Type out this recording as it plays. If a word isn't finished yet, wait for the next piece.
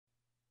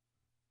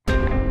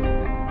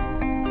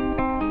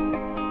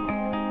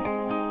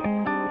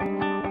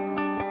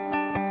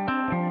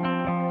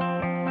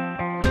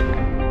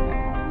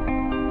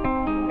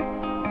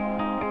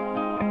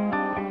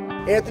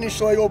Anthony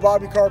Schlegel,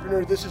 Bobby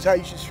Carpenter, this is how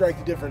you should strike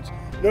the difference.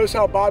 Notice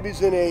how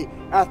Bobby's in a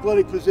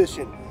athletic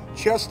position.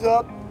 Chest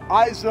up,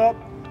 eyes up,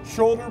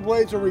 shoulder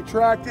blades are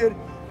retracted,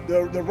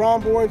 the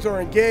rhomboids are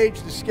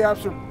engaged, the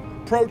scaps are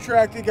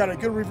protracted, got a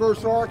good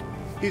reverse arc.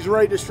 He's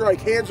ready to strike.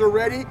 Hands are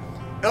ready,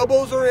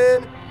 elbows are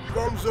in,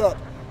 thumbs up.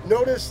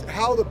 Notice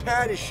how the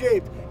pad is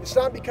shaped. It's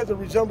not because it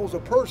resembles a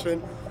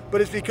person, but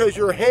it's because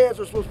your hands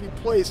are supposed to be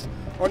placed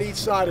on each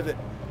side of it.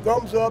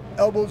 Thumbs up,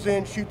 elbows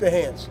in, shoot the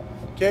hands.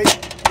 Okay?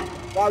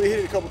 Bobby, hit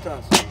it a couple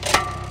times.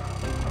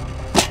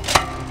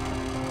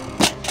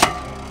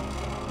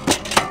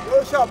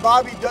 Notice how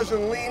Bobby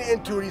doesn't lean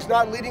into it. He's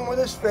not leading with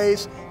his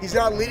face. He's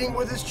not leading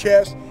with his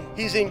chest.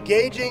 He's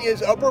engaging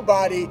his upper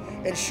body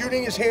and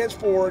shooting his hands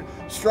forward,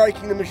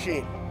 striking the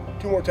machine.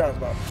 2 more times,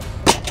 Bobby.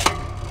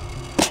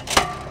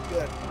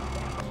 Good.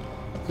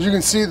 As you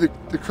can see, the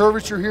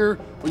curvature here,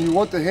 when you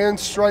want the hand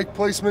strike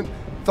placement,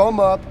 thumb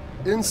up,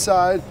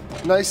 inside,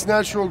 nice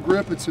natural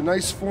grip. It's a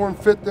nice form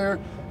fit there.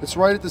 It's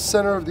right at the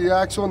center of the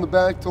axle in the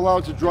back to allow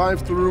it to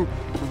drive through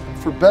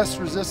for best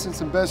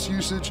resistance and best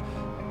usage.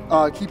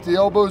 Keep the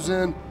elbows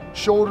in,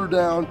 shoulder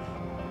down.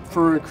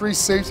 For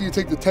increased safety, you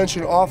take the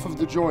tension off of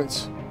the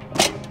joints.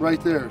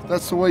 Right there.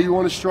 That's the way you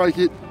want to strike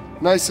it.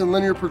 Nice and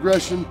linear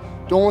progression.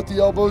 Don't want the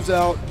elbows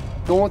out.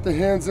 Don't want the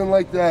hands in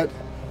like that.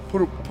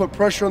 Put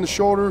pressure on the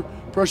shoulder,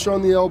 pressure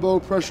on the elbow,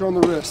 pressure on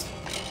the wrist.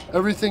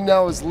 Everything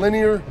now is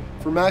linear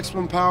for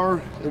maximum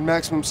power and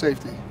maximum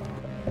safety.